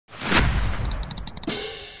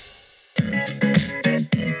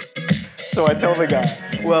So I tell the guy,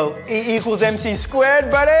 well, E equals MC squared,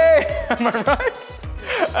 buddy. Am I right?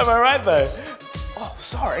 Am I right though? Oh,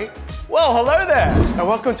 sorry. Well, hello there, and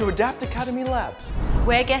welcome to Adappt Academy Labs.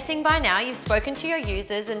 We're guessing by now you've spoken to your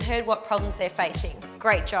users and heard what problems they're facing.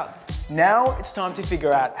 Great job. Now it's time to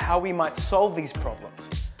figure out how we might solve these problems.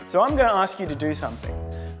 So I'm going to ask you to do something.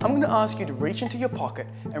 I'm going to ask you to reach into your pocket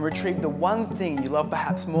and retrieve the one thing you love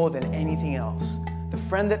perhaps more than anything else. The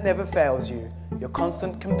friend that never fails you, your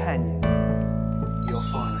constant companion, your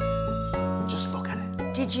phone. Just look at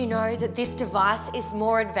it. Did you know that this device is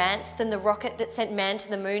more advanced than the rocket that sent man to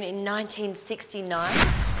the moon in 1969?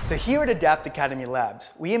 So here at Adappt Academy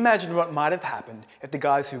Labs, we imagined what might have happened if the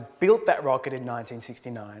guys who built that rocket in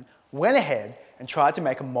 1969 went ahead and tried to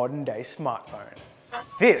make a modern day smartphone.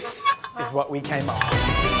 This is what we came up with.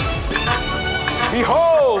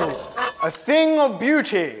 Behold, a thing of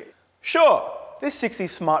beauty. Sure, this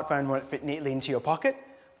 60s smartphone won't fit neatly into your pocket,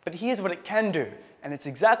 but here's what it can do, and it's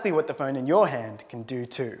exactly what the phone in your hand can do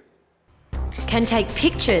too. Can take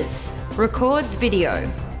pictures, records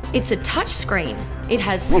video. It's a touch screen. It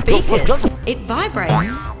has speakers. It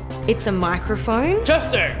vibrates. It's a microphone.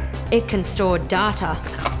 Testing. It can store data.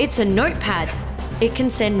 It's a notepad. It can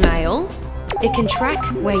send mail. It can track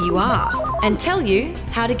where you are and tell you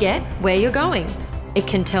how to get where you're going. It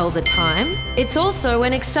can tell the time. It's also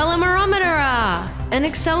an accelerometer. An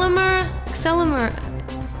accelerometer.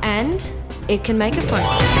 And it can make a phone.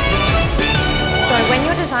 So when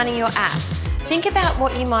you're designing your app, think about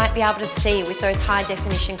what you might be able to see with those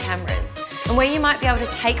high-definition cameras and where you might be able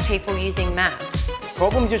to take people using maps.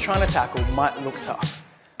 Problems you're trying to tackle might look tough,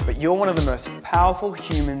 but you're one of the most powerful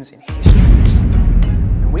humans in history.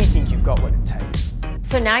 And we think you've got what it takes.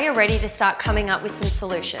 So now you're ready to start coming up with some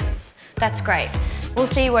solutions. That's great. We'll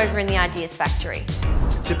see you over in the Ideas Factory.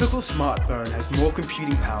 A typical smartphone has more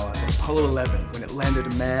computing power than Apollo 11 when it landed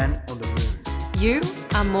a man on the moon. You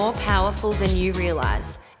are more powerful than you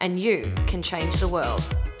realise, and you can change the world.